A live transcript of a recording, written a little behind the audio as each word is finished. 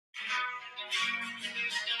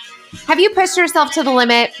Have you pushed yourself to the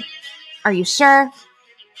limit? Are you sure?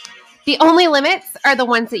 The only limits are the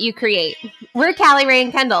ones that you create. We're Callie, Ray,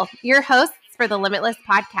 and Kendall, your hosts for the Limitless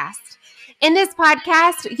Podcast. In this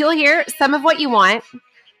podcast, you'll hear some of what you want,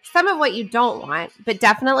 some of what you don't want, but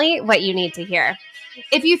definitely what you need to hear.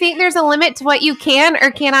 If you think there's a limit to what you can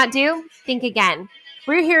or cannot do, think again.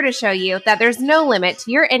 We're here to show you that there's no limit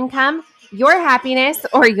to your income, your happiness,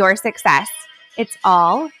 or your success. It's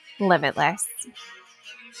all limitless.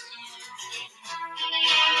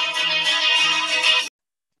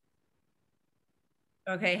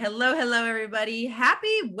 Okay. Hello, everybody.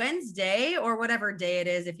 Happy Wednesday, or whatever day it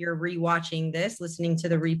is if you're rewatching this, listening to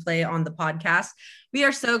the replay on the podcast. We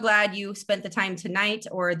are so glad you spent the time tonight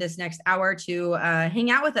or this next hour to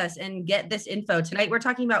hang out with us and get this info. Tonight, we're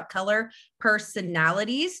talking about color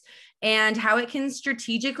personalities and how it can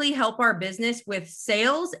strategically help our business with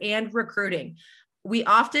sales and recruiting. We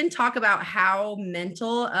often talk about how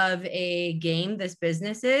mental of a game this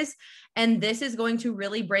business is. And this is going to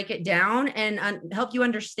really break it down and help you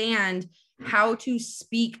understand how to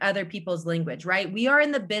speak other people's language, right? We are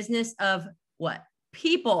in the business of what?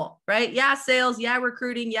 People, right? Yeah, sales, yeah,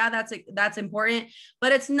 recruiting, yeah, that's important,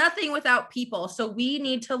 but it's nothing without people. So we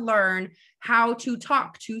need to learn how to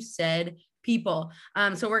talk to said people.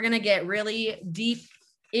 So we're going to get really deep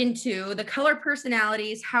into the color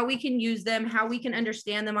personalities, how we can use them, how we can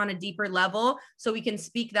understand them on a deeper level so we can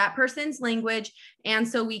speak that person's language. And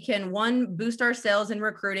so we can, one, boost our sales and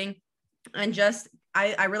recruiting. And just,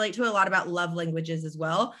 I relate to a lot about love languages as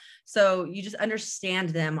well. So you just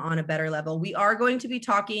understand them on a better level. We are going to be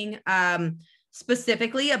talking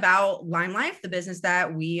specifically about Lime Life, the business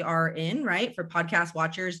that we are in, right? For podcast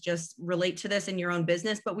watchers, just relate to this in your own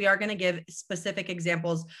business, but we are going to give specific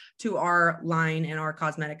examples to our line and our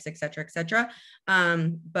cosmetics, et cetera, et cetera.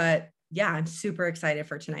 But yeah, I'm super excited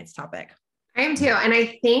for tonight's topic. I am too. And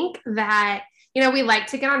I think that, we like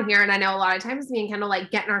to get on here, and I know a lot of times me and Kendall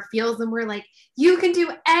like get in our feels and we're like, you can do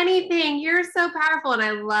anything. You're so powerful. And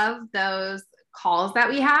I love those calls that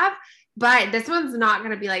we have. But this one's not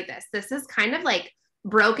going to be like this. This is kind of like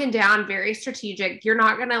broken down, very strategic. You're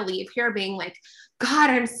not going to leave here being like, God,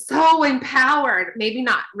 I'm so empowered. Maybe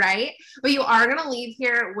not, right? But you are going to leave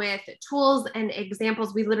here with tools and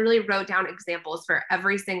examples. We literally wrote down examples for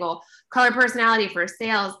every single color personality, for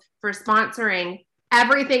sales, for sponsoring,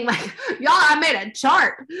 everything. Like, y'all, I made a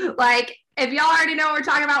chart. Like, if y'all already know what we're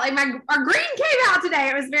talking about, like our green came out today.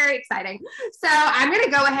 It was very exciting. So I'm going to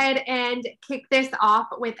go ahead and kick this off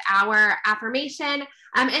with our affirmation.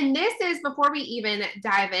 And this is, before we even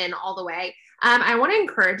dive in all the way, I want to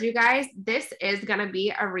encourage you guys. This is going to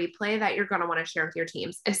be a replay that you're going to want to share with your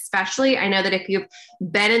teams, especially I know that if you've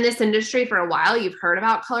been in this industry for a while, you've heard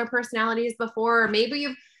about color personalities before, or maybe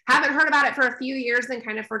you haven't heard about it for a few years and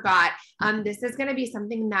kind of forgot. This is going to be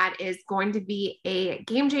something that is going to be a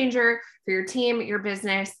game changer for your team, your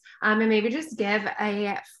business, and maybe just give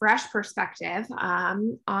a fresh perspective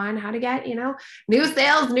on how to get, new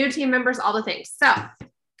sales, new team members, all the things. So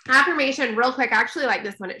affirmation real quick. I actually like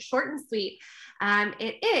this one. It's short and sweet.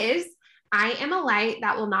 It is, I am a light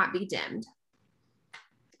that will not be dimmed.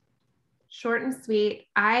 Short and sweet.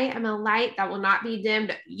 I am a light that will not be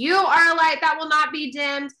dimmed. You are a light that will not be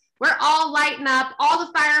dimmed. We're all lighting up, all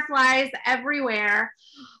the fireflies everywhere.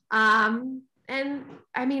 And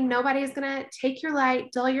I mean, nobody's going to take your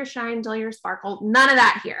light, dull your shine, dull your sparkle. None of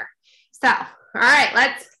that here. So, all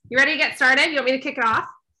right, you ready to get started? You want me to kick it off?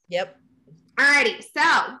 Yep. All righty. So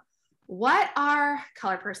what are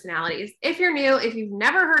color personalities? If you're new, if you've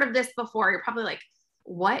never heard of this before, you're probably like,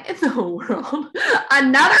 what in the world?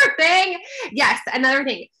 Another thing? Yes, another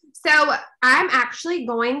thing. So I'm actually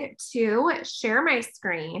going to share my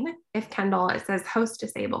screen. If Kendall, it says host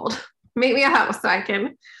disabled. Make me a host so I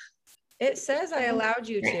can. It says I allowed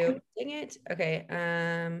you to. Dang it. Okay.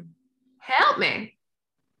 Help me.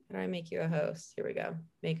 How do I make you a host? Here we go.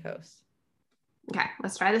 Make host. Okay,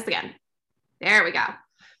 let's try this again. There we go.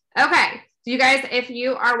 Okay. So you guys, if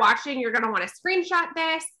you are watching, you're going to want to screenshot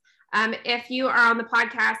this. If you are on the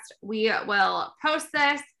podcast, we will post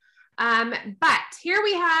this. But here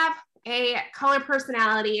we have a color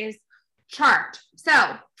personalities chart.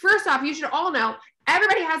 So first off, you should all know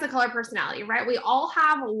everybody has a color personality, right? We all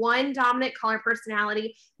have one dominant color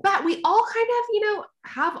personality, but we all kind of,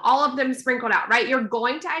 have all of them sprinkled out, right? You're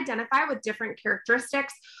going to identify with different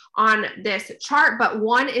characteristics on this chart, but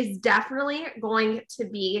one is definitely going to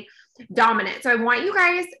be dominant. So I want you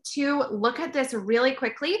guys to look at this really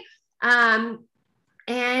quickly.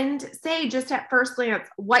 And say just at first glance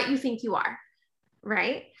what you think you are,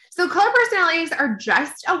 right? So color personalities are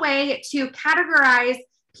just a way to categorize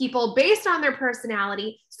people based on their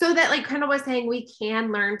personality so that, like Kendall was saying, we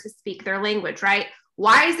can learn to speak their language, right?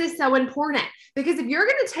 Why is this so important? Because if you're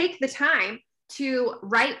going to take the time to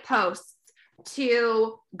write posts,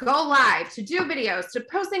 to go live, to do videos, to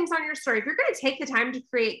post things on your story, if you're going to take the time to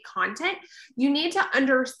create content, you need to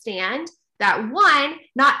understand that one,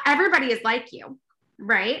 not everybody is like you,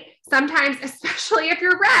 right? Sometimes, especially if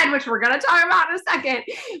you're red, which we're going to talk about in a second,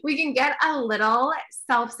 we can get a little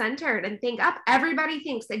self-centered and think up, everybody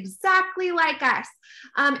thinks exactly like us.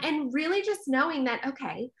 And really just knowing that,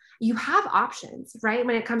 okay, you have options, right?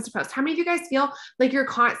 When it comes to posts, how many of you guys feel like you're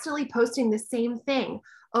constantly posting the same thing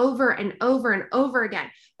over and over and over again?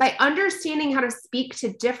 By understanding how to speak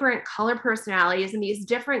to different color personalities and these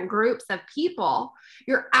different groups of people,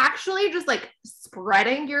 you're actually just like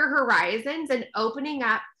spreading your horizons and opening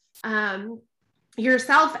up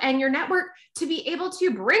yourself and your network to be able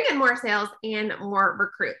to bring in more sales and more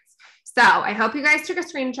recruits. So I hope you guys took a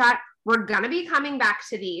screenshot. We're going to be coming back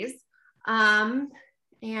to these.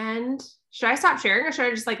 And should I stop sharing or should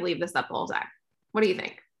I just like leave this up the whole time? What do you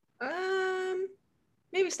think?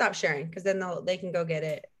 Maybe stop sharing because then they can go get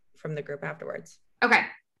it from the group afterwards. Okay,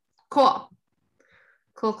 cool.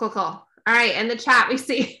 All right, in the chat we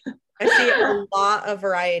see. I see a lot of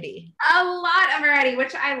variety. A lot of variety,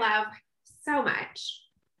 which I love so much.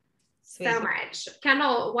 Sweet. So much.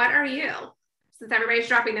 Kendall, what are you? Since everybody's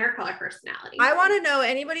dropping their color personality. I want to know,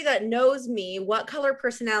 anybody that knows me, what color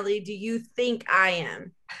personality do you think I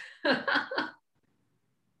am?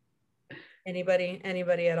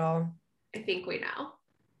 Anybody at all? I think we know.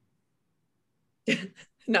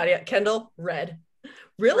 Not yet. Kendall, red.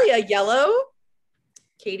 Really? A yellow?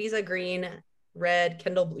 Katie's a green, red,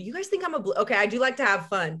 Kendall, blue. You guys think I'm a blue? Okay, I do like to have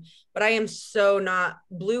fun, but I am so not,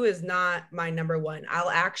 blue is not my number one. I'll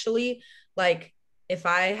actually, like, if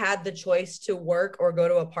I had the choice to work or go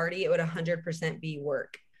to a party, it would 100% be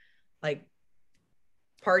work. Like,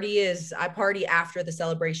 I party after the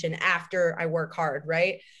celebration, after I work hard,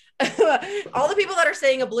 right? All the people that are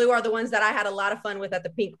saying a blue are the ones that I had a lot of fun with at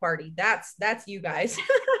the pink party. That's you guys.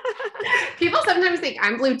 People sometimes think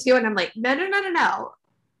I'm blue too. And I'm like, no, not at all.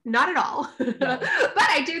 No. But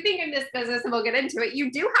I do think in this business, and we'll get into it,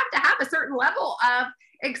 you do have to have a certain level of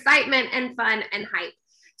excitement and fun and hype.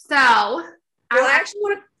 So well, I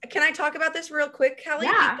actually can I talk about this real quick, Kelly?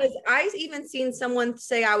 Yeah. Because I've even seen someone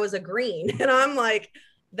say I was a green and I'm like,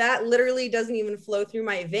 that literally doesn't even flow through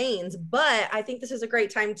my veins. But I think this is a great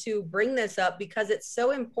time to bring this up because it's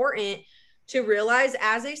so important to realize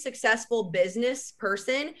as a successful business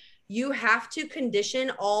person, you have to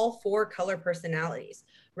condition all 4 color personalities,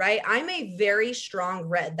 right? I'm a very strong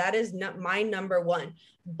red. That is not my number one,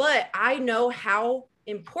 but I know how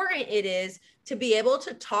important it is to be able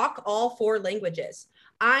to talk all 4 languages.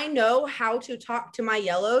 I know how to talk to my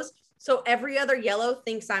yellows. So every other yellow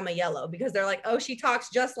thinks I'm a yellow because they're like, oh, she talks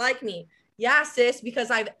just like me. Yeah, sis, because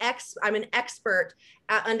I'm an expert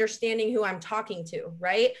at understanding who I'm talking to,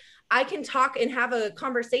 right? I can talk and have a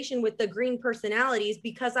conversation with the green personalities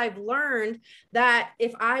because I've learned that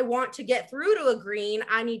if I want to get through to a green,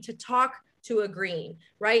 I need to talk to a green,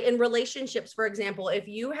 right? In relationships, for example, if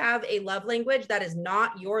you have a love language that is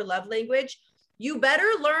not your love language, you better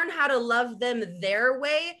learn how to love them their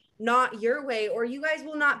way, not your way, or you guys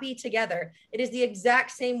will not be together. It is the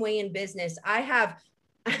exact same way in business.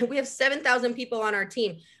 We have 7,000 people on our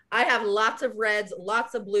team. I have lots of reds,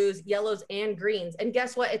 lots of blues, yellows, and greens. And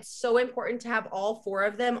guess what? It's so important to have all 4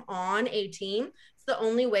 of them on a team. It's the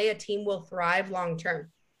only way a team will thrive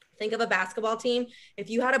long-term. Think of a basketball team. If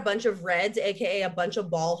you had a bunch of reds, AKA a bunch of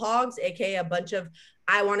ball hogs, AKA a bunch of,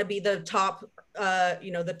 I want to be the top,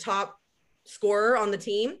 the top scorer on the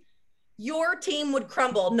team, your team would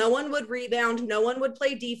crumble. No one would rebound. No one would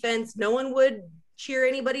play defense. No one would cheer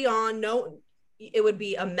anybody on. It would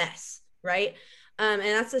be a mess, right? And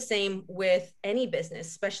that's the same with any business,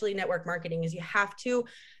 especially network marketing, is you have to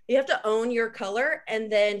own your color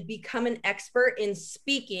and then become an expert in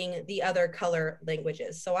speaking the other color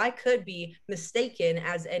languages. So I could be mistaken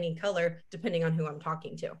as any color depending on who I'm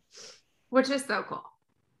talking to. Which is so cool.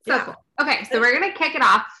 Cool. Okay, so we're going to kick it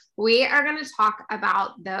off. We are going to talk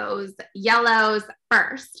about those yellows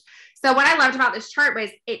first. So what I loved about this chart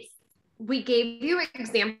was we gave you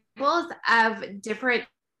examples of different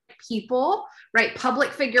people, right?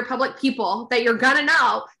 Public people that you're going to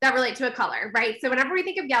know that relate to a color, right? So whenever we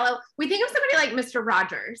think of yellow, we think of somebody like Mr.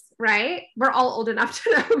 Rogers, right? We're all old enough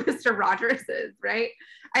to know who Mr. Rogers is, right?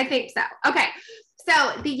 I think so. Okay.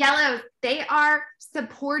 So the yellows, they are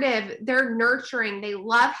supportive. They're nurturing. They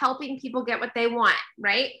love helping people get what they want,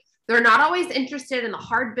 right? They're not always interested in the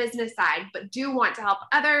hard business side, but do want to help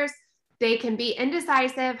others. They can be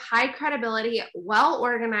indecisive, high credibility, well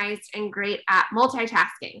organized, and great at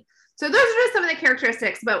multitasking. So those are just some of the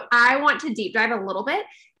characteristics, but I want to deep dive a little bit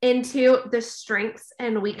into the strengths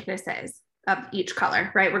and weaknesses of each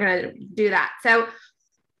color, right? We're going to do that. So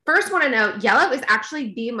first, want to note, yellow is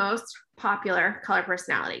actually the most popular color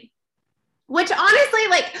personality, which honestly,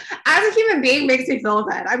 like, as a human being makes me feel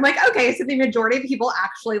good. I'm like, okay, so the majority of people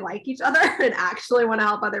actually like each other and actually want to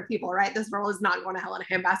help other people, right? This world is not going to hell in a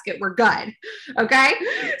handbasket. We're good. Okay.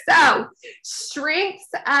 So strengths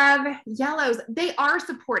of yellows, they are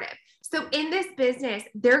supportive. So in this business,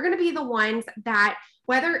 they're going to be the ones that,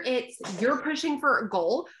 whether it's you're pushing for a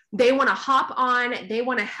goal, they want to hop on, they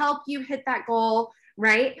want to help you hit that goal,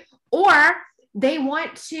 right? Or they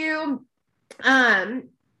want to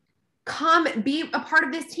come be a part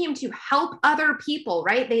of this team to help other people,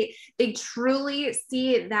 right? They truly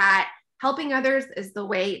see that helping others is the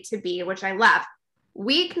way to be, which I love.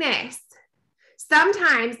 Weakness.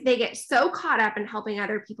 Sometimes they get so caught up in helping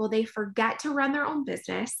other people, they forget to run their own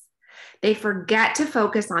business. They forget to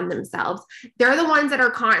focus on themselves. They're the ones that are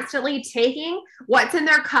constantly taking what's in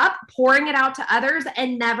their cup, pouring it out to others,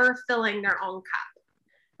 and never filling their own cup.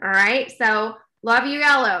 All right. So love you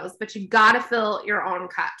yellows, but you got to fill your own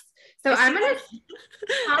cups. So I'm going to.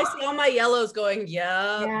 I see all my yellows going,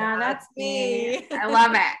 yeah, that's me. I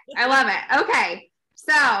love it. I love it. Okay.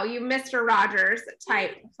 So you Mr. Rogers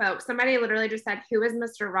type folks. Somebody literally just said, who is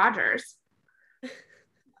Mr. Rogers?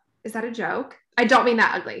 Is that a joke? I don't mean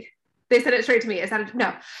that ugly. They said it straight to me. Is that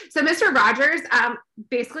no? So Mr. Rogers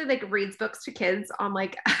basically like reads books to kids on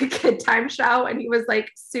like a kid time show. And he was like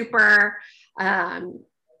super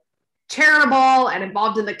charitable and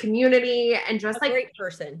involved in the community and just like great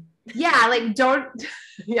person. Yeah. Like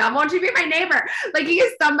won't you be my neighbor? Like he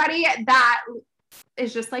is somebody that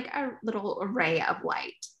is just like a little ray of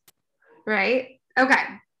light. Right. Okay.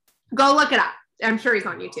 Go look it up. I'm sure he's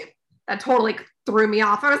on YouTube. That totally threw me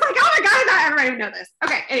off. I was like, oh my God, I thought everybody would know this.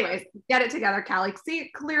 Okay. Anyways, get it together, Callie.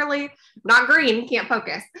 See, clearly not green, can't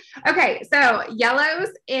focus. Okay. So yellows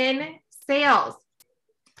in sales.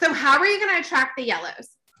 So how are you going to attract the yellows,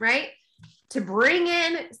 right? To bring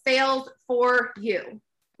in sales for you,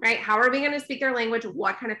 right? How are we going to speak their language?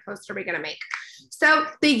 What kind of post are we going to make? So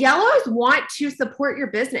the yellows want to support your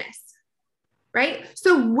business, right?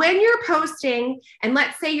 So when you're posting and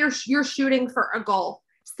let's say you're shooting for a goal,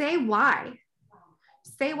 say why.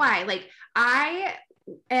 Say why. Like, I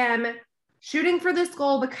am shooting for this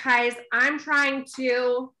goal because I'm trying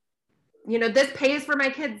to, this pays for my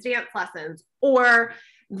kids' dance lessons, or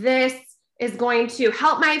this is going to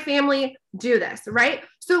help my family do this, right?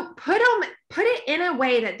 So put it in a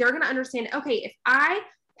way that they're going to understand, okay, if I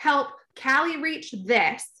help Callie reach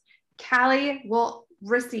this, Callie will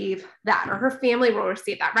receive that, or her family will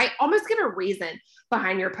receive that, right? Almost give a reason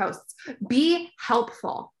behind your posts. Be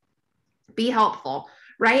helpful. Be helpful,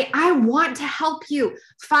 right? I want to help you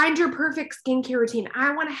find your perfect skincare routine.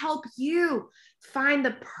 I want to help you find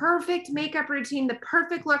the perfect makeup routine, the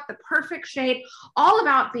perfect look, the perfect shade, all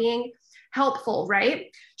about being helpful, right?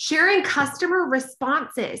 Sharing customer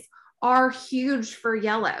responses are huge for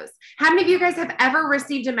yellows. How many of you guys have ever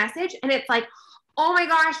received a message and it's like, oh my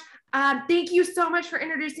gosh, thank you so much for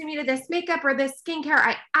introducing me to this makeup or this skincare.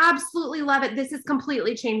 I absolutely love it. This has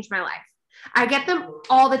completely changed my life. I get them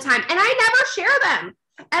all the time and I never share them.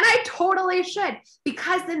 And I totally should,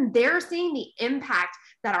 because then they're seeing the impact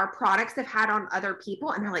that our products have had on other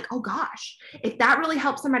people. And they're like, oh gosh, if that really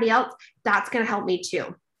helps somebody else, that's going to help me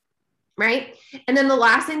too. Right. And then the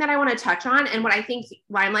last thing that I want to touch on, and what I think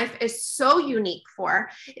Wine Life is so unique for,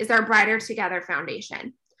 is our Brighter Together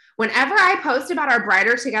Foundation. Whenever I post about our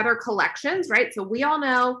Brighter Together collections, right? So we all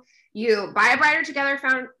know you buy a Brighter Together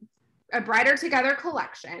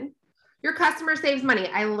collection, your customer saves money.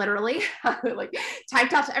 I literally like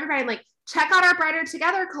typed out to everybody, like, check out our Brighter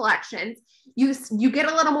Together collections. You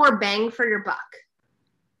get a little more bang for your buck.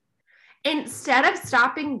 Instead of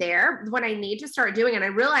stopping there, what I need to start doing, and I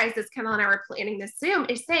realized this, Kendall and I were planning this Zoom,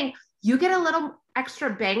 is saying you get a little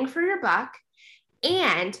extra bang for your buck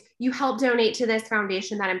and you help donate to this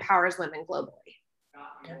foundation that empowers women globally.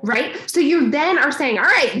 Right? So you then are saying, all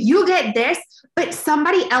right, you get this, but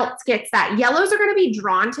somebody else gets that. Yellows are going to be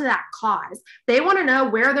drawn to that cause. They want to know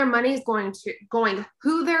where their money is going,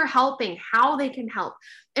 who they're helping, how they can help.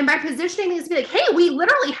 And by positioning these, be like, hey, we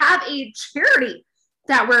literally have a charity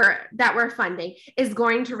that we're funding, is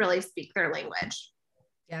going to really speak their language.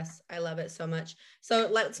 Yes, I love it so much. So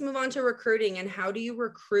let's move on to recruiting. And how do you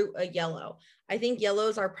recruit a yellow? I think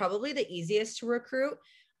yellows are probably the easiest to recruit.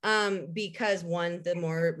 because one, the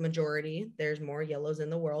more majority, there's more yellows in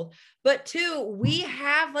the world, but two, we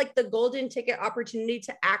have like the golden ticket opportunity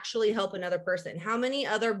to actually help another person. How many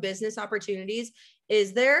other business opportunities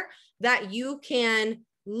is there that you can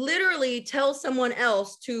literally tell someone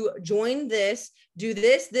else to join this, do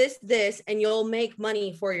this, and you'll make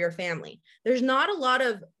money for your family? There's not a lot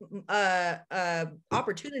of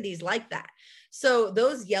opportunities like that. So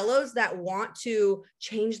those yellows that want to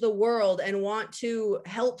change the world and want to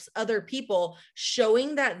help other people,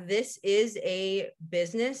 showing that this is a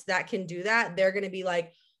business that can do that, they're going to be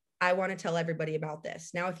like, I want to tell everybody about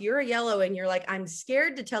this. Now, if you're a yellow and you're like, I'm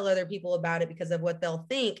scared to tell other people about it because of what they'll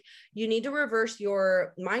think, you need to reverse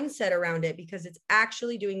your mindset around it, because it's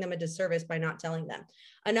actually doing them a disservice by not telling them.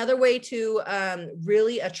 Another way to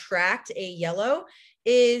really attract a yellow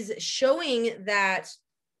is showing that,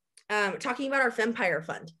 talking about our Fempire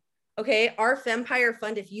Fund. Okay, our Fempire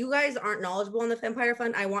Fund, if you guys aren't knowledgeable on the Fempire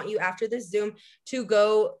Fund, I want you after this Zoom to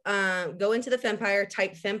go into the Fempire,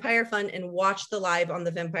 type Fempire Fund, and watch the live on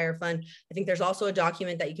the Fempire Fund. I think there's also a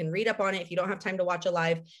document that you can read up on it if you don't have time to watch a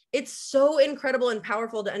live. It's so incredible and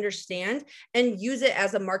powerful to understand and use it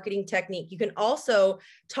as a marketing technique. You can also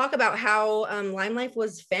talk about how Lime Life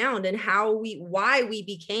was found and why we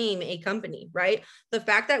became a company, right? The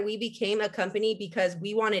fact that we became a company because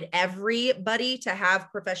we wanted everybody to have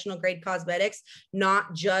professional grade cosmetics,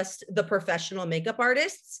 not just the professional makeup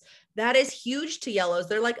artists. That is huge to yellows.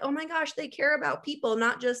 They're like, oh my gosh, they care about people,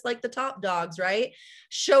 not just like the top dogs, right?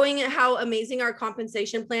 Showing how amazing our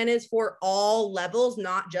compensation plan is for all levels,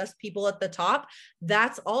 not just people at the top.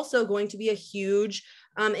 That's also going to be a huge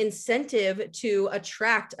incentive to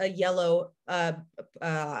attract a yellow, I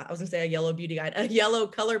was gonna say a yellow beauty guide, a yellow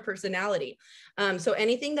color personality. So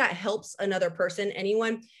anything that helps another person,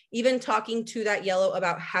 anyone, even talking to that yellow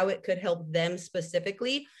about how it could help them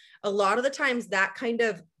specifically, a lot of the times that kind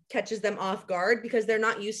of catches them off guard because they're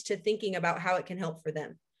not used to thinking about how it can help for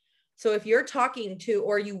them. So if you're talking to,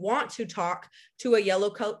 or you want to talk to a yellow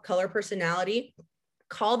color personality,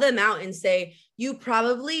 call them out and say, you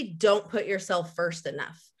probably don't put yourself first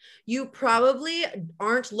enough. You probably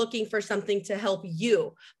aren't looking for something to help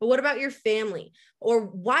you, but what about your family? Or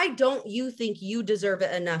why don't you think you deserve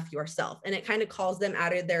it enough yourself? And it kind of calls them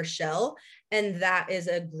out of their shell. And that is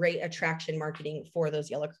a great attraction marketing for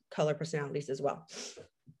those yellow color personalities as well.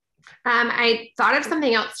 I thought of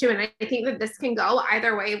something else too, and I think that this can go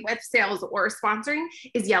either way with sales or sponsoring,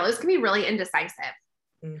 is yellows can be really indecisive.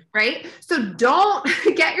 Right? So don't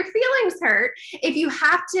get your feelings hurt if you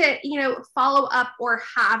have to, follow up or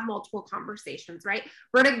have multiple conversations, right?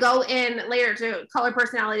 We're going to go in later to color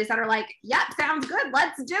personalities that are like, yep, sounds good.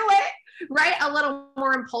 Let's do it. Right? A little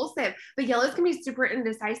more impulsive, but yellows can be super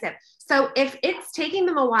indecisive. So if it's taking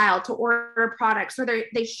them a while to order products, or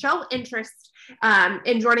they show interest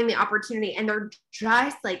in joining the opportunity and they're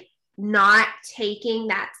just like not taking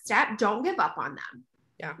that step, don't give up on them.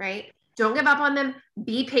 Yeah. Right? Don't give up on them.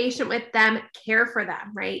 Be patient with them. Care for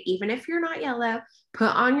them, right? Even if you're not yellow,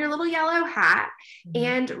 put on your little yellow hat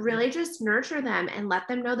and really just nurture them and let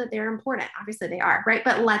them know that they're important. Obviously they are, right?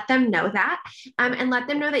 But let them know that, and let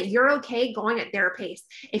them know that you're okay going at their pace.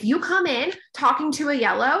 If you come in talking to a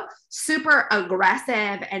yellow, super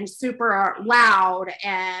aggressive and super loud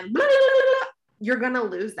and blah, blah, blah, blah, you're going to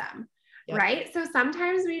lose them. Yep. Right. So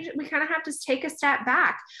sometimes we kind of have to take a step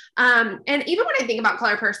back. And even when I think about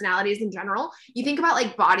color personalities in general, you think about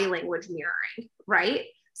like body language mirroring, right?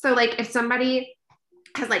 So like if somebody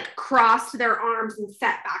has like crossed their arms and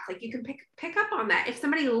set back, like you can pick up on that. If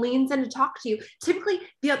somebody leans in to talk to you, typically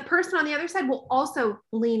the person on the other side will also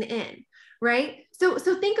lean in, right? So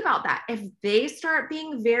think about that. If they start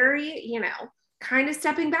being very, kind of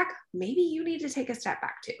stepping back, maybe you need to take a step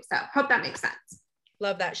back too. So hope that makes sense.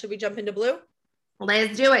 Love that. Should we jump into blue?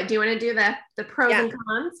 Let's do it. Do you want to do the pros and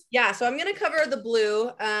cons? Yeah. So I'm going to cover the blue.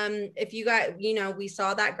 If you got, we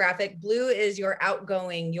saw that graphic. Blue is your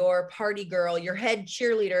outgoing, your party girl, your head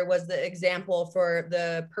cheerleader was the example for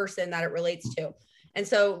the person that it relates to. And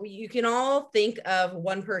so you can all think of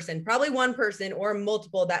one person, probably one person or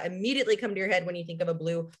multiple that immediately come to your head when you think of a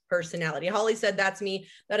blue personality. Holly said, that's me.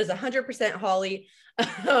 That is 100% Holly.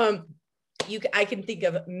 I can think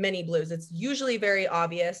of many blues. It's usually very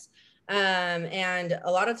obvious. And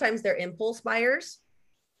a lot of times they're impulse buyers,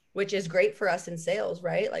 which is great for us in sales,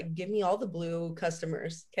 right? Like give me all the blue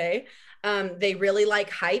customers. Okay. They really like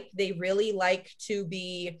hype. They really like to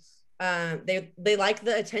be, they like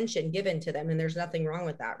the attention given to them, and there's nothing wrong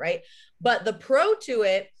with that. Right. But the pro to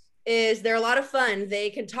it is they're a lot of fun. They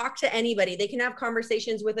can talk to anybody. They can have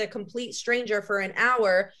conversations with a complete stranger for an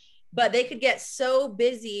hour, but they could get so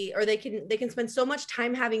busy, or they can spend so much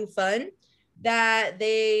time having fun that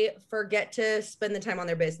they forget to spend the time on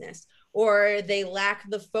their business, or they lack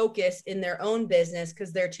the focus in their own business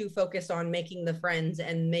because they're too focused on making the friends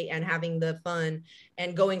and having the fun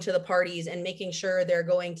and going to the parties and making sure they're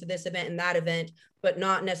going to this event and that event, but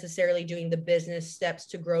not necessarily doing the business steps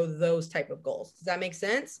to grow those type of goals. Does that make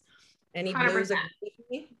sense? Any blues?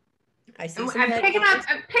 I see some I'm picking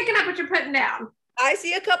up what you're putting down. I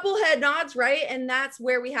see a couple head nods, right? And that's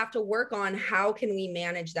where we have to work on how can we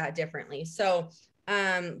manage that differently. So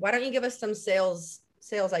why don't you give us some sales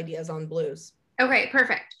ideas on blues? Okay,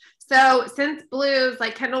 perfect. So since blues,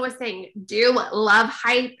 like Kendall was saying, do love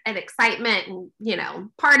hype and excitement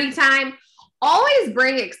and, party time, always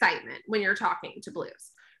bring excitement when you're talking to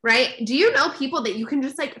blues, right? Do you know people that you can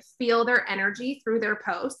just like feel their energy through their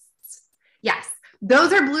posts? Yes,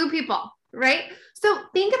 those are blue people, right? So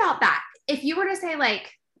think about that. If you were to say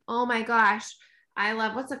like, oh my gosh,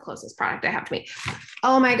 what's the closest product I have to me?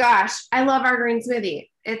 Oh my gosh, I love our green smoothie.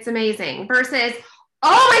 It's amazing. Versus,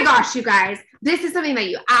 oh my gosh, you guys, this is something that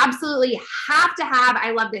you absolutely have to have.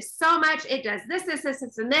 I love this so much. It does this,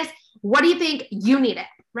 and this. What do you think? You need it,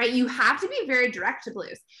 right? You have to be very direct to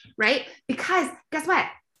blues, right? Because guess what?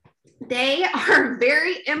 They are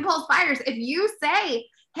very impulse buyers. If you say,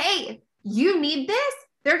 hey, you need this,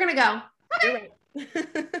 they're going to go, okay.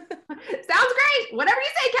 Sounds great. Whatever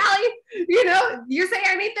you say, Callie, you say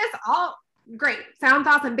I need this. Oh, great. Sounds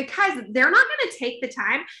awesome. Because they're not going to take the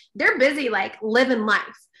time. They're busy like living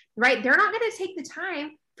life, right? They're not going to take the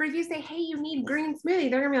time for you to say, hey, you need green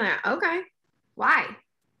smoothie. They're going to be like, okay, why?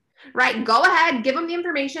 Right? Go ahead, give them the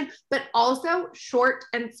information, but also short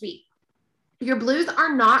and sweet. Your blues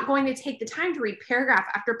are not going to take the time to read paragraph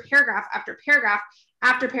after paragraph after paragraph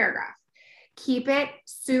after paragraph. Keep it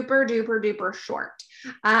super duper duper short.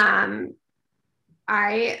 I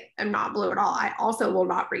am not blue at all. I also will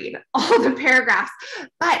not read all the paragraphs,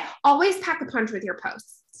 but always pack a punch with your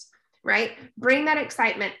posts, right? Bring that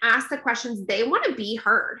excitement, ask the questions. They want to be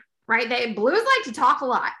heard, right? Blues like to talk a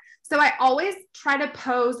lot. So I always try to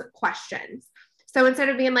pose questions. So instead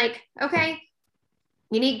of being like, okay,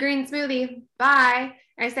 you need green smoothie, bye.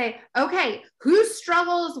 I say, okay, who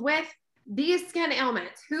struggles with these skin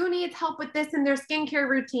ailments? Who needs help with this in their skincare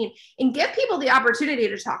routine? And give people the opportunity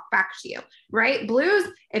to talk back to you, right? Blues,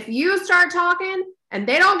 if you start talking and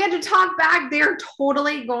they don't get to talk back, they're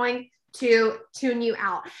totally going to tune you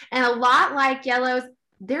out. And a lot like yellows,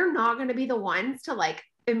 they're not going to be the ones to like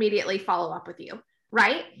immediately follow up with you,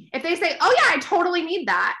 right? If they say, oh yeah, I totally need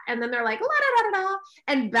that. And then they're like, la, da, da, da, da,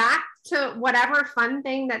 and back to whatever fun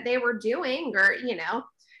thing that they were doing, or,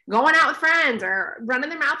 going out with friends or running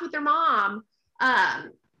their mouth with their mom,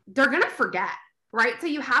 they're going to forget, right? So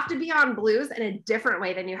you have to be on blues in a different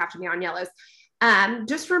way than you have to be on yellows.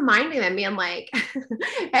 Just reminding them, being like,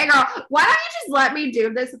 hey girl, why don't you just let me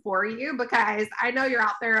do this for you? Because I know you're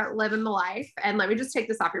out there living the life, and let me just take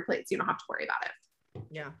this off your plate so you don't have to worry about it.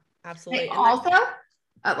 Yeah, absolutely.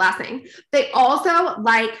 Last thing, they also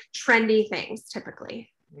like trendy things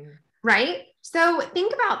typically, right? So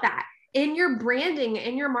think about that. In your branding,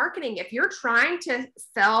 in your marketing, if you're trying to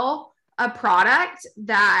sell a product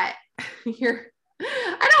that I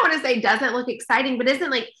don't want to say doesn't look exciting, but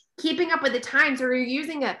isn't like keeping up with the times, or you're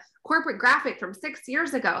using a corporate graphic from 6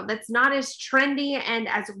 years ago that's not as trendy and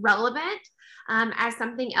as relevant as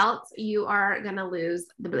something else, you are going to lose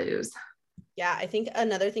the blues. Yeah, I think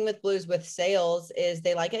another thing with blues with sales is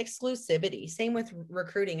they like exclusivity. Same with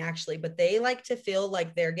recruiting, actually, but they like to feel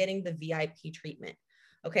like they're getting the VIP treatment.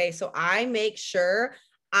 Okay, so I make sure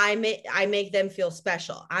I make them feel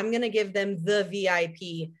special. I'm going to give them the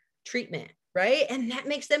VIP treatment, right? And that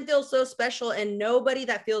makes them feel so special. And nobody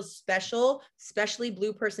that feels special, especially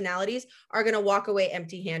blue personalities, are going to walk away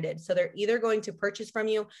empty-handed. So they're either going to purchase from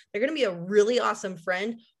you, they're going to be a really awesome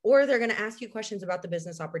friend, or they're going to ask you questions about the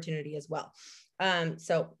business opportunity as well.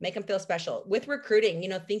 So make them feel special. With recruiting,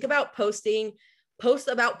 think about posts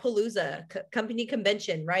about Palooza, company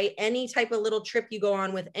convention, right? Any type of little trip you go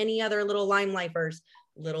on with any other little Lime Lifers.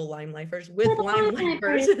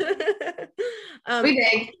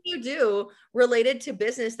 Anything you do related to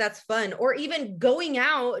business that's fun, or even going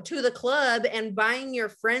out to the club and buying your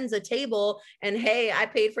friends a table and, hey, I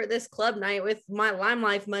paid for this club night with my Lime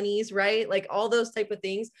Life monies, right? Like all those type of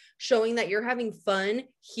things, showing that you're having fun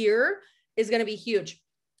here is going to be huge.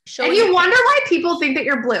 And you wonder why people think that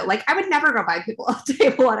you're blue. Like, I would never go buy people a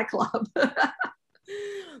table at a club.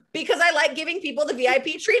 Because I like giving people the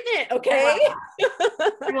VIP treatment. Okay.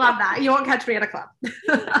 I love that. You won't catch me at a club.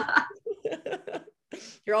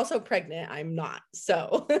 You're also pregnant. I'm not.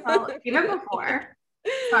 So well, even before.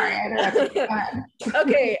 Sorry, I interrupted you. Go ahead.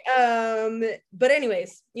 Okay. But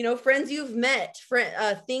anyways, friends you've met,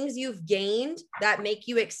 things you've gained that make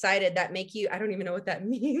you excited, that make you, I don't even know what that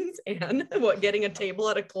means. And what, getting a table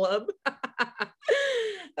at a club?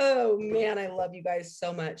 Oh man, I love you guys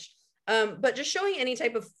so much. But just showing any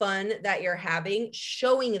type of fun that you're having,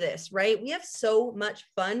 showing this, right? We have so much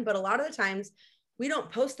fun, but a lot of the times we don't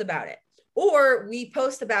post about it, or we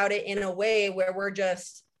post about it in a way where we're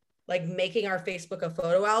just like making our Facebook a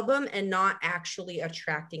photo album and not actually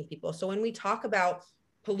attracting people. So when we talk about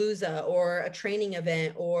Palooza or a training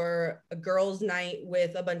event or a girls' night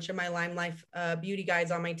with a bunch of my Lime Life beauty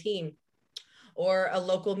guys on my team, or a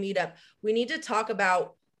local meetup, we need to talk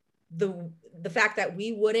about the fact that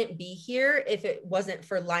we wouldn't be here if it wasn't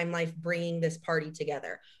for Lime Life bringing this party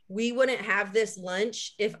together. We wouldn't have this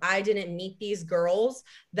lunch if I didn't meet these girls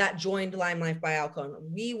that joined Lime Life by Alcone.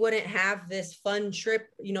 We wouldn't have this fun trip,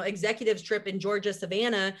 executives trip in Georgia,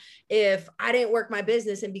 Savannah, if I didn't work my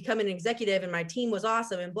business and become an executive and my team was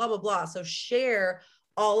awesome and blah, blah, blah. So share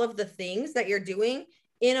all of the things that you're doing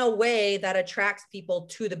in a way that attracts people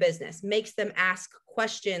to the business, makes them ask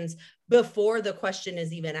questions before the question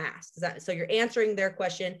is even asked. So you're answering their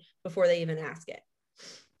question before they even ask it.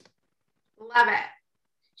 Love it.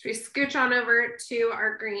 Should we scooch on over to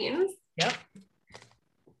our greens? Yep.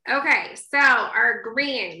 Okay, so our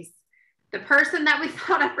greens. The person that we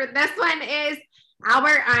thought of for this one is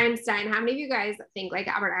Albert Einstein. How many of you guys think like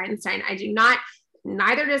Albert Einstein? I do not.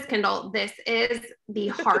 Neither does Kendall. This is the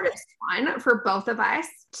hardest one for both of us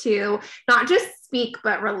to not just speak,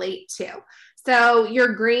 but relate to. So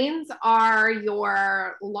your greens are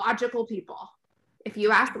your logical people. If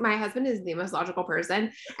you ask, my husband is the most logical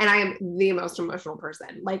person and I am the most emotional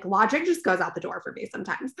person. Like logic just goes out the door for me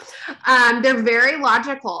sometimes. They're very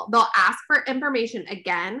logical. They'll ask for information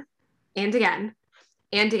again and again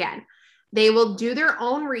and again. They will do their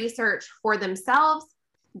own research for themselves.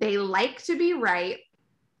 They like to be right,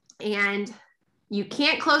 and you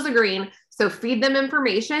can't close a green. So feed them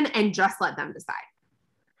information and just let them decide.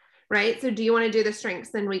 Right? So do you want to do the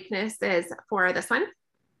strengths and weaknesses for this one?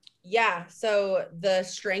 Yeah. So the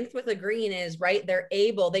strength with a green is, right,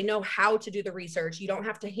 they know how to do the research. You don't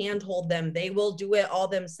have to handhold them. They will do it all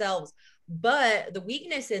themselves. But the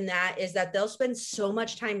weakness in that is that they'll spend so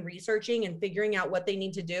much time researching and figuring out what they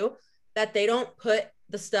need to do that they don't put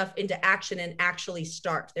the stuff into action and actually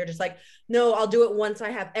start. They're just like, no, I'll do it once I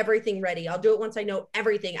have everything ready. I'll do it once I know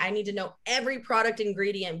everything. I need to know every product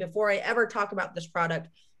ingredient before I ever talk about this product.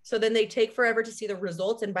 So then they take forever to see the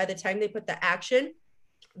results. And by the time they put the action,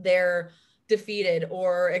 they're defeated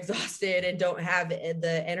or exhausted and don't have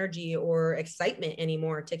the energy or excitement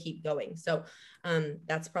anymore to keep going. So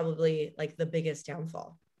that's probably like the biggest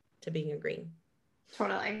downfall to being a green.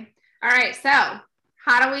 Totally. All right. So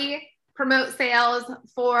how do we promote sales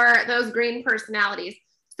for those green personalities?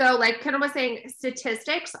 So like Kendall was saying,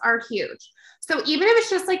 statistics are huge. So even if it's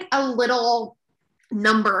just like a little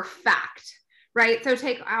number fact, right? So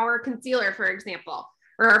take our concealer, for example,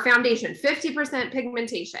 or our foundation, 50%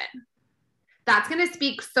 pigmentation. That's going to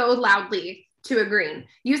speak so loudly to a green.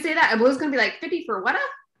 You say that, a blue's going to be like 50 for what?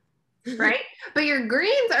 Right? But your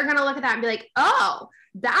greens are going to look at that and be like, oh,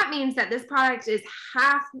 that means that this product is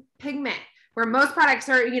half pigment, where most products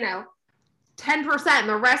are, 10% and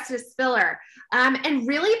the rest is filler. And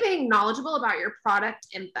really being knowledgeable about your product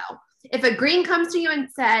info. If a green comes to you and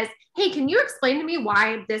says, hey, can you explain to me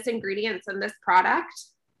why this ingredient's in this product?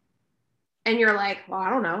 And you're like, well, I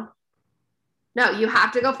don't know. No, you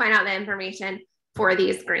have to go find out the information for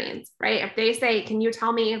these greens, right? If they say, can you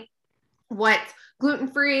tell me what's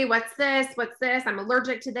gluten-free? What's this? I'm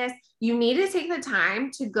allergic to this. You need to take the time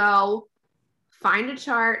to go find a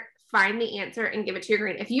chart, find the answer, and give it to your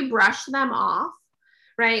green. If you brush them off,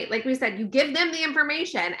 right? Like we said, you give them the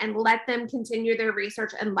information and let them continue their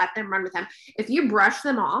research and let them run with them. If you brush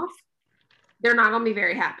them off, they're not going to be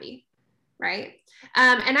very happy, right?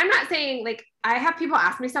 And I'm not saying, like, I have people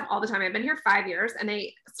ask me stuff all the time. I've been here 5 years and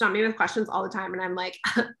they stump me with questions all the time. And I'm like,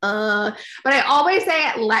 but I always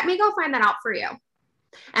say, let me go find that out for you.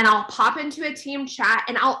 And I'll pop into a team chat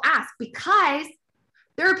and I'll ask, because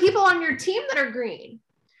there are people on your team that are green,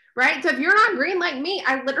 right? So if you're not green like me,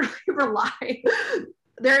 I literally rely.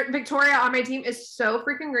 Victoria on my team is so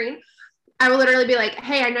freaking green. I will literally be like,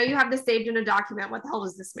 hey, I know you have this saved in a document. What the hell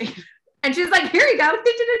does this mean? And she's like, here you go.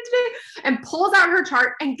 And pulls out her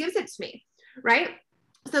chart and gives it to me, right?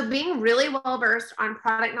 So being really well-versed on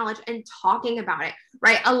product knowledge and talking about it,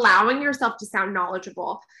 right? Allowing yourself to sound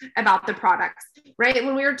knowledgeable about the products, right?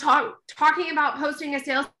 When we were talking about posting a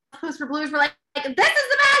sales post for Blues, we're like, this is the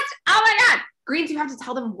best. Oh my God. Greens, you have to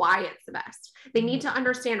tell them why it's the best. They need to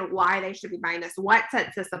understand why they should be buying this, what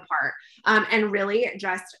sets this apart, and really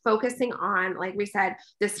just focusing on, like we said,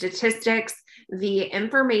 the statistics, the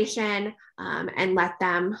information, and let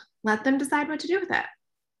them decide what to do with it.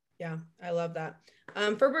 Yeah, I love that.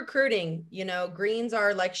 For recruiting, you know, Greens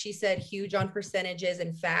are, like she said, huge on percentages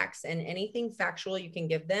and facts, and anything factual you can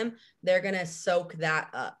give them, they're going to soak that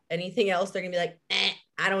up. Anything else, they're going to be like,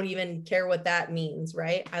 I don't even care what that means.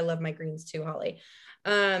 Right. I love my Greens too, Holly.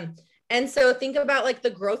 And so think about like the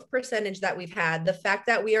growth percentage that we've had, the fact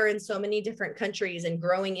that we are in so many different countries and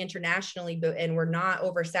growing internationally, and we're not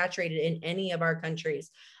oversaturated in any of our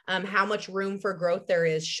countries. How much room for growth there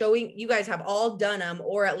is. Showing, you guys have all done them,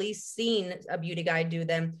 or at least seen a beauty guide do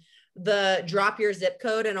them. The drop your zip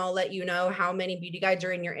code and I'll let you know how many beauty guides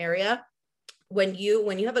are in your area. When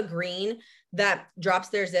you have a green that drops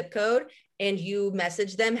their zip code and you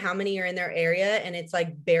message them how many are in their area and it's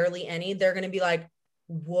like barely any, they're going to be like,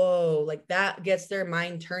 whoa, like that gets their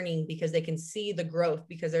mind turning because they can see the growth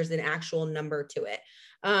because there's an actual number to it.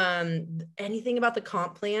 Anything about the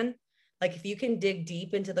comp plan, like if you can dig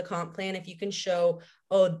deep into the comp plan, if you can show,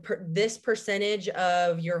 this percentage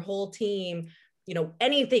of your whole team, you know,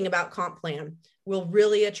 anything about comp plan will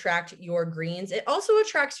really attract your Greens. It also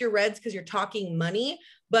attracts your Reds because you're talking money,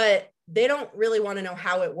 but they don't really want to know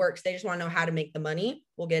how it works. They just want to know how to make the money.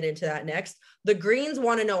 We'll get into that next. The Greens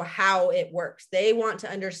want to know how it works. They want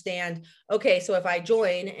to understand, okay, so if I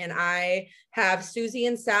join and I have Susie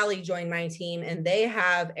and Sally join my team and they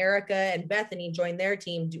have Erica and Bethany join their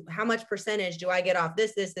team, how much percentage do I get off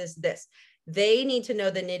this? They need to know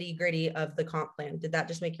the nitty gritty of the comp plan. Did that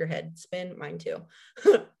just make your head spin? Mine too.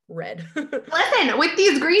 Red. Listen, with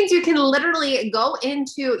these Greens, you can literally go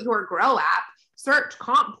into your Grow app, search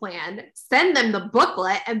comp plan, send them the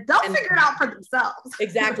booklet, and they'll figure it out for themselves.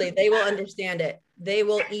 Exactly. They will understand it. They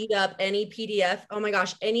will eat up any PDF. Oh my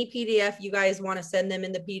gosh, any PDF you guys want to send them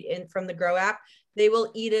from the Grow app, they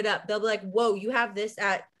will eat it up. They'll be like, whoa, you have this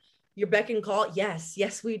at your beck and call?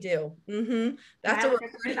 Yes, we do. Mm-hmm. That's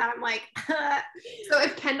that. I'm like, so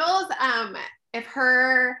if Kendall's, if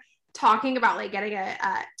her talking about like getting a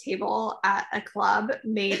table at a club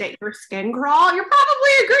made it your skin crawl, you're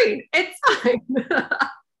probably agreeing. It's fine.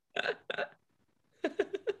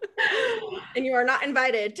 And you are not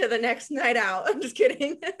invited to the next night out. I'm just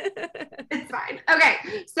kidding. It's fine. Okay.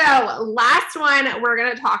 So last one we're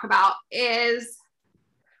going to talk about is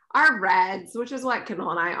our Reds, which is what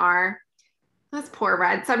Kendall and I are. That's poor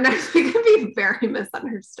Reds. Sometimes we can be very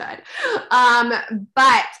misunderstood.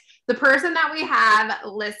 But the person that we have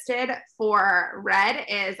listed for Red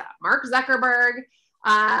is Mark Zuckerberg,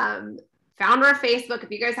 founder of Facebook.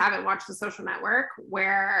 If you guys haven't watched The Social Network,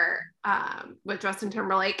 where with Justin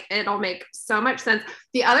Timberlake, it'll make so much sense.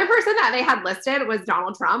 The other person that they had listed was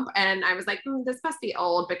Donald Trump. And I was like, this must be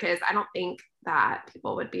old because I don't think that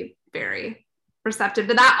people would be very receptive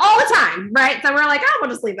to that all the time, right? So we're like, we'll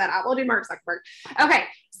just leave that out. We'll do Mark Zuckerberg. Okay,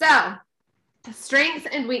 so the strengths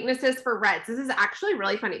and weaknesses for Reds. This is actually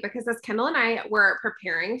really funny because as Kendall and I were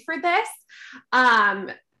preparing for this,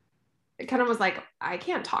 it kind of was like, I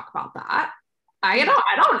can't talk about that. I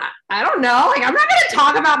don't know. Like, I'm not going to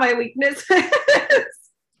talk about my weaknesses.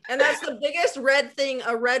 And that's the biggest Red thing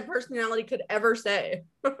a Red personality could ever say.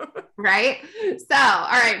 Right? So, all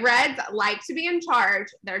right, Reds like to be in charge.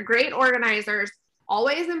 They're great organizers,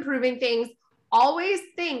 always improving things, always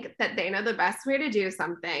think that they know the best way to do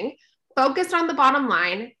something, focused on the bottom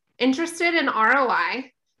line, interested in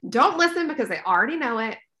ROI, don't listen because they already know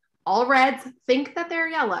it. All Reds think that they're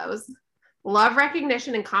yellows, love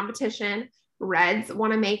recognition and competition. Reds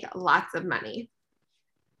want to make lots of money,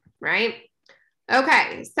 right?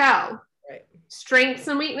 Okay, so strengths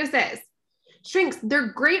and weaknesses. Strengths, they're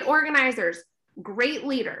great organizers, great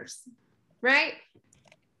leaders, right?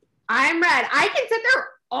 I'm Red. I can sit there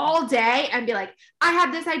all day and be like, I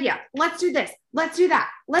have this idea. Let's do this. Let's do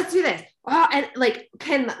that. Let's do this. Oh, and like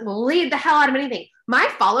can lead the hell out of anything. My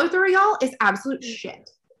follow through, y'all, is absolute shit.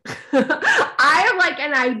 I am like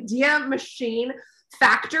an idea machine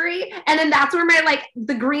factory. And then that's where my, like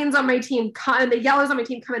the greens on my team come and the yellows on my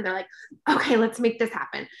team come in. They're like, okay, let's make this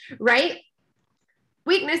happen. Right?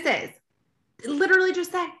 Weaknesses. Literally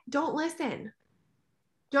just said, don't listen.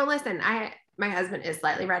 Don't listen. My husband is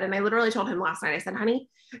slightly red. And I literally told him last night, I said, honey,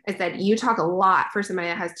 I said, you talk a lot for somebody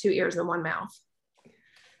that has 2 ears and 1 mouth.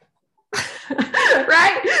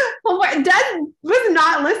 Right? Well, Dad was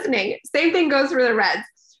not listening. Same thing goes for the Reds.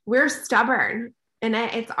 We're stubborn and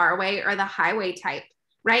it's our way or the highway type,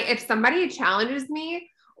 right? If somebody challenges me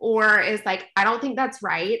or is like, I don't think that's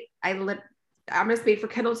right. I'm going to speak for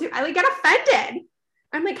Kendall too. I like get offended.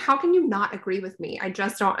 I'm like, how can you not agree with me? I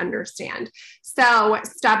just don't understand. So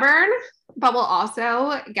stubborn, but will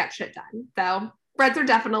also get shit done. So Reds are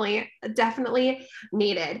definitely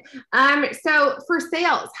needed. So for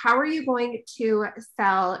sales, how are you going to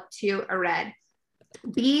sell to a red?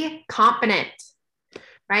 Be confident,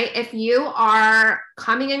 right? If you are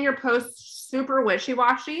coming in your post super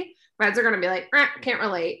wishy-washy, Reds are going to be like, can't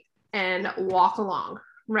relate, and walk along,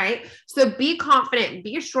 right? So be confident,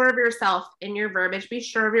 be sure of yourself in your verbiage, be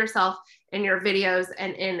sure of yourself in your videos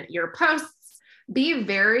and in your posts. Be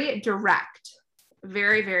very direct,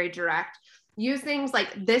 very, very direct. Use things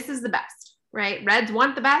like, this is the best, right? Reds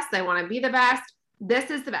want the best. They want to be the best.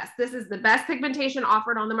 This is the best. This is the best pigmentation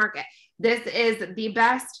offered on the market. This is the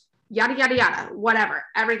best, yada, yada, yada, whatever,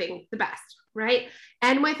 everything, the best, right?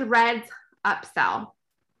 And with Reds, upsell,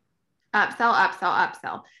 upsell, upsell,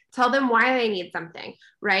 upsell. Tell them why they need something,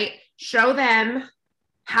 right? Show them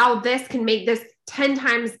how this can make this 10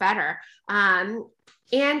 times better. And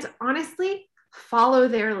honestly, follow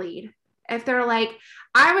their lead. If they're like,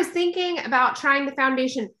 I was thinking about trying the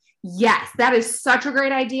foundation. Yes, that is such a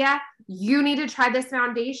great idea. You need to try this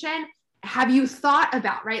foundation. Have you thought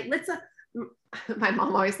about, right? My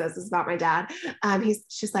mom always says this about my dad.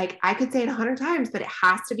 She's like, I could say it 100 times, but it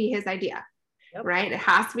has to be his idea, right? It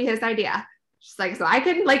has to be his idea. She's like, so I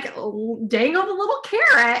can like dangle the little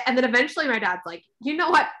carrot. And then eventually my dad's like, you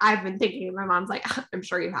know what? I've been thinking. My mom's like, I'm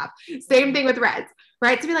sure you have. Same thing with Reds,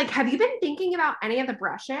 right? To be like, have you been thinking about any of the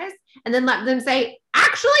brushes? And then let them say,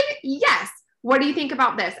 actually, yes. What do you think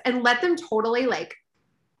about this? And let them totally like,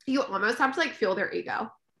 you almost have to like feel their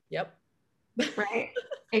ego. Yep. Right?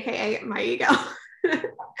 AKA my ego.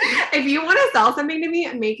 If you want to sell something to me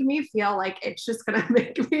and make me feel like it's just going to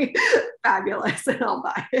make me fabulous, and I'll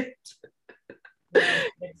buy it.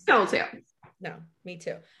 Still too. No, me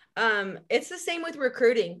too. It's the same with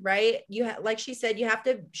recruiting, right? Like she said, you have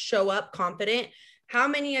to show up confident. How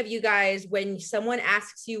many of you guys, when someone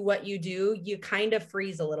asks you what you do, you kind of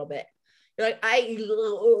freeze a little bit?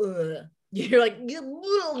 You're like,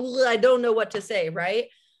 I don't know what to say, right?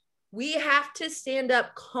 We have to stand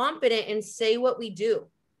up confident and say what we do.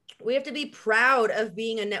 We have to be proud of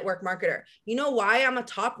being a network marketer. You know why I'm a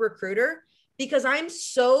top recruiter? Because I'm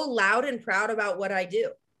so loud and proud about what I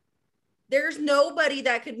do. There's nobody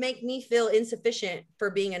that could make me feel insufficient for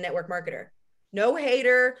being a network marketer. No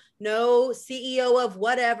hater, no CEO of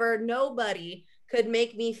whatever, nobody could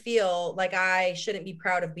make me feel like I shouldn't be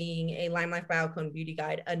proud of being a Limelife Biocone Beauty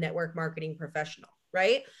Guide, a network marketing professional,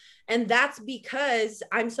 right? And that's because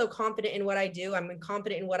I'm so confident in what I do. I'm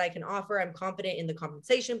confident in what I can offer. I'm confident in the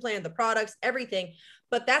compensation plan, the products, everything.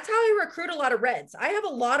 But that's how I recruit a lot of Reds. I have a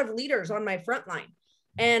lot of leaders on my front line.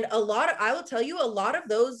 And I will tell you, a lot of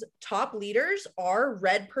those top leaders are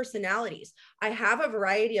Red personalities. I have a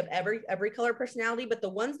variety of every color personality, but the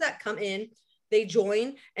ones that come in, they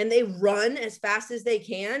join and they run as fast as they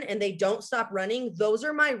can and they don't stop running. Those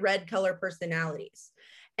are my Red color personalities.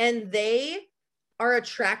 And they are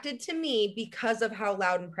attracted to me because of how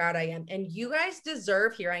loud and proud I am. And you guys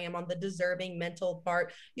deserve, here I am on the deserving mental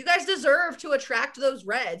part. You guys deserve to attract those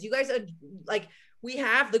Reds. You guys we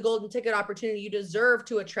have the golden ticket opportunity. You deserve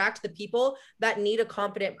to attract the people that need a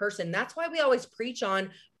confident person. That's why we always preach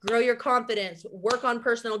on grow your confidence, work on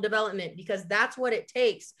personal development, because that's what it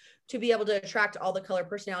takes to be able to attract all the color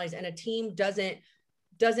personalities. And a team doesn't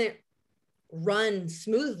run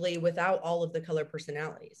smoothly without all of the color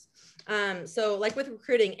personalities. So like with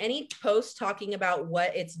recruiting, any post talking about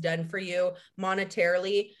what it's done for you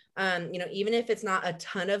monetarily, even if it's not a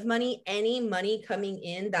ton of money, any money coming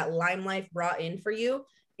in that Limelife brought in for you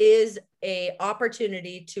is a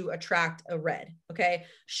opportunity to attract a Red. Okay.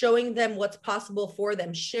 Showing them what's possible for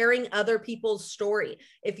them, sharing other people's story.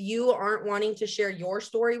 If you aren't wanting to share your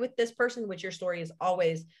story with this person, which your story is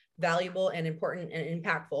always valuable and important and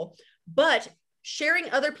impactful, but sharing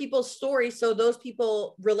other people's stories so those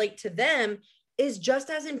people relate to them is just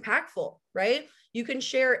as impactful, right? You can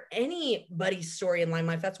share anybody's story in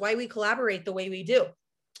Limelife. That's why we collaborate the way we do.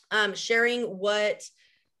 Sharing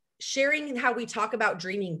how we talk about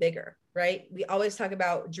dreaming bigger, right? We always talk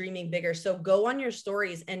about dreaming bigger. So go on your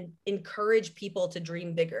stories and encourage people to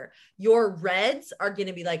dream bigger. Your Reds are going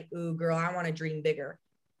to be like, ooh, girl, I want to dream bigger.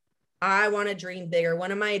 I want to dream bigger.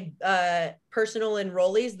 One of my personal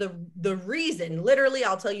enrollees, the reason, literally,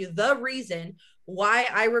 I'll tell you the reason why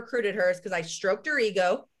I recruited her is because I stroked her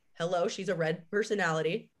ego. Hello, she's a Red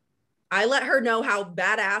personality. I let her know how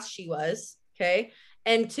badass she was. Okay.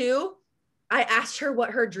 And two, I asked her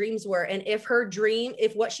what her dreams were and if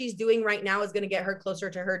what she's doing right now is going to get her closer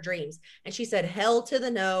to her dreams. And she said, hell to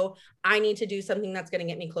the no. I need to do something that's going to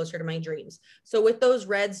get me closer to my dreams. So with those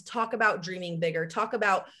reds, talk about dreaming bigger. Talk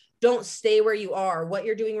about don't stay where you are. What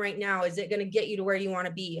you're doing right now, is it going to get you to where you want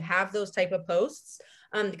to be? Have those type of posts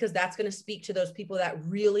because that's going to speak to those people that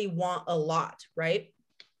really want a lot, right?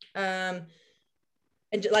 And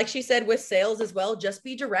like she said, with sales as well, just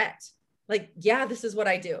be direct. Like, yeah, this is what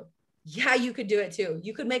I do. Yeah, you could do it too.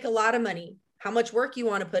 You could make a lot of money. How much work you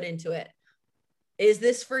want to put into it? Is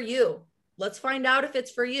this for you? Let's find out if it's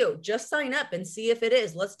for you. Just sign up and see if it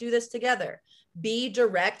is. Let's do this together. Be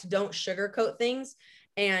direct. Don't sugarcoat things.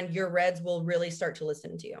 And your reds will really start to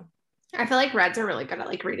listen to you. I feel like reds are really good at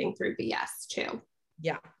like reading through BS too.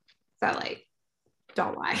 Yeah. So like,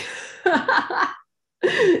 don't lie.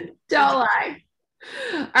 Don't lie.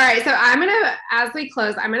 All right. So I'm going to, as we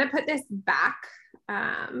close, I'm going to put this back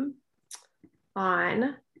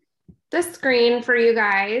on the screen for you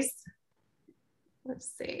guys. Let's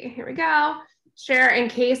see, here we go. Share in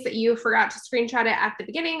case that you forgot to screenshot it at the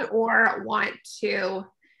beginning or want to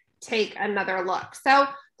take another look. So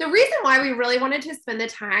the reason why we really wanted to spend the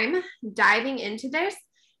time diving into this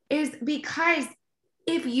is because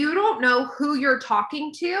if you don't know who you're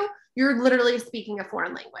talking to, you're literally speaking a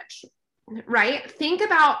foreign language, right? Think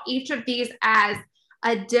about each of these as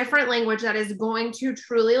a different language that is going to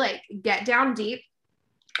truly like get down deep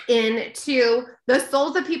into the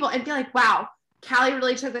souls of people and be like, wow, Callie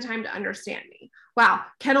really took the time to understand me. Wow,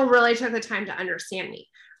 Kendall really took the time to understand me,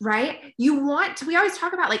 right? We always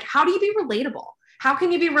talk about like, how do you be relatable? How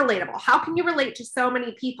can you be relatable? How can you relate to so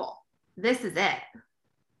many people? This is it.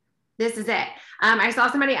 This is it. I saw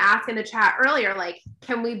somebody ask in the chat earlier, like,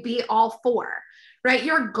 can we be all four, right?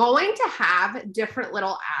 You're going to have different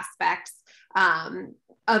little aspects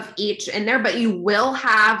of each in there, but you will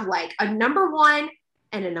have like a number one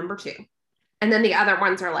and a number two. And then the other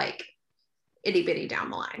ones are like itty bitty down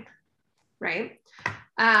the line, right?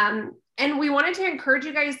 And we wanted to encourage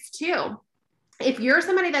you guys too. If you're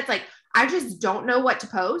somebody that's like, I just don't know what to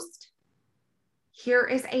post, here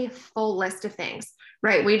is a full list of things,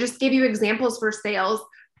 right? We just gave you examples for sales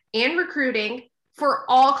and recruiting for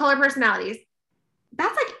all color personalities.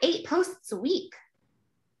 That's like 8 posts a week,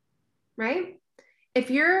 right?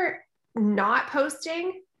 If you're not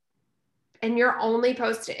posting and you're only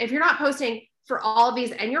posting, if you're not posting for all of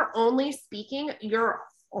these and you're only speaking your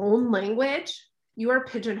own language, you are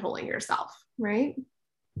pigeonholing yourself, right?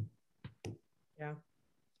 Yeah.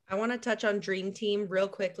 I want to touch on Dream Team real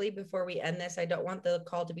quickly before we end this. I don't want the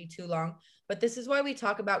call to be too long, but this is why we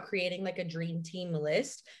talk about creating like a Dream Team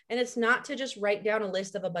list. And it's not to just write down a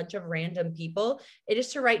list of a bunch of random people. It is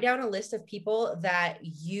to write down a list of people that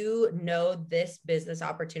you know this business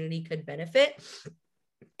opportunity could benefit.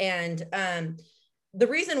 And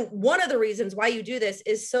one of the reasons why you do this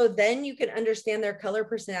is so then you can understand their color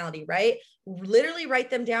personality, right? Literally write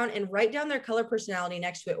them down and write down their color personality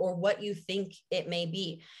next to it or what you think it may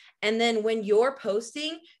be. And then when you're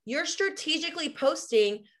posting, you're strategically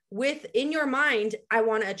posting with in your mind, I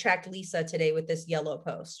want to attract Lisa today with this yellow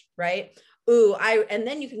post, right? And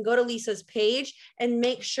then you can go to Lisa's page and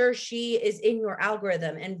make sure she is in your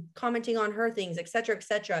algorithm and commenting on her things, et cetera, et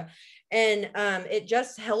cetera. And it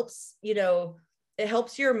just helps, it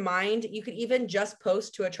helps your mind. You could even just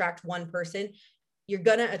post to attract one person. You're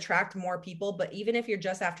going to attract more people, but even if you're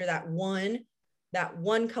just after that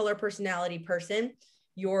one color personality person,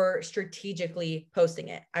 you're strategically posting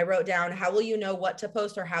it. I wrote down, how will you know what to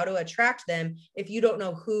post or how to attract them if you don't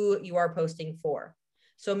know who you are posting for?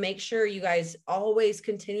 So make sure you guys always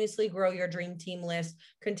continuously grow your Dream Team list,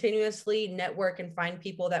 continuously network and find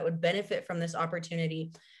people that would benefit from this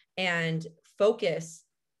opportunity and focus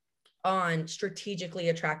on strategically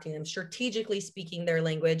attracting them, strategically speaking their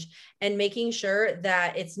language and making sure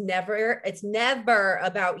that it's never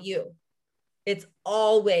about you. It's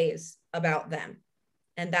always about them.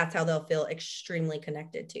 And that's how they'll feel extremely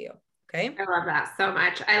connected to you. Okay. I love that so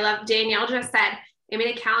much. I love Danielle just said, I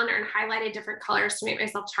made a calendar and highlighted different colors to make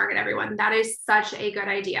myself target everyone. That is such a good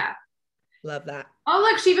idea. Love that. Oh,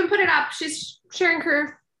 look, she even put it up. She's sharing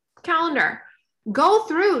her calendar. Go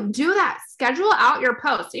through, do that, schedule out your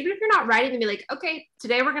posts. Even if you're not writing, and be like, okay,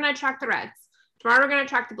 today we're going to attract the reds. Tomorrow we're going to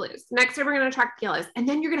attract the blues. Next day we're going to attract the yellows. And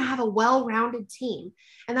then you're going to have a well-rounded team.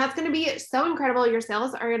 And that's going to be so incredible. Your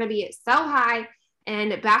sales are going to be so high.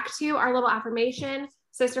 And back to our little affirmation,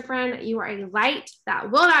 sister friend, you are a light that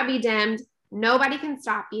will not be dimmed. Nobody can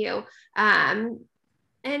stop you. And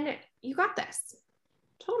you got this.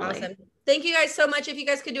 Totally. Awesome. Thank you guys so much. If you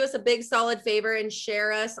guys could do us a big solid favor and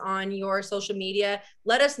share us on your social media,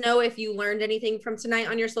 let us know if you learned anything from tonight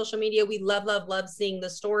on your social media. We love, love, love seeing the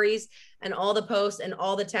stories and all the posts and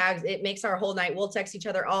all the tags. It makes our whole night. We'll text each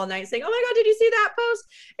other all night saying, oh my God, did you see that post?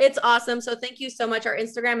 It's awesome. So thank you so much. Our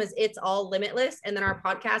Instagram is It's All Limitless. And then our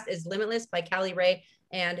podcast is Limitless by Callie Ray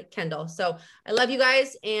and Kendall. So I love you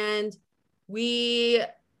guys. And we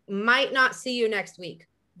might not see you next week.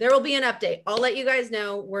 There will be an update. I'll let you guys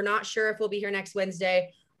know. We're not sure if we'll be here next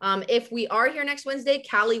Wednesday. If we are here next Wednesday,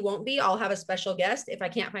 Callie won't be. I'll have a special guest. If I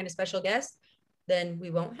can't find a special guest, then we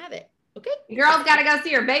won't have it. Okay. Girl's got to go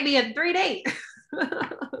see her baby in 3 days.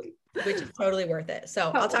 Which is totally worth it.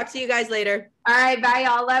 So I'll talk to you guys later. All right. Bye,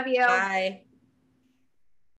 y'all. Love you. Bye.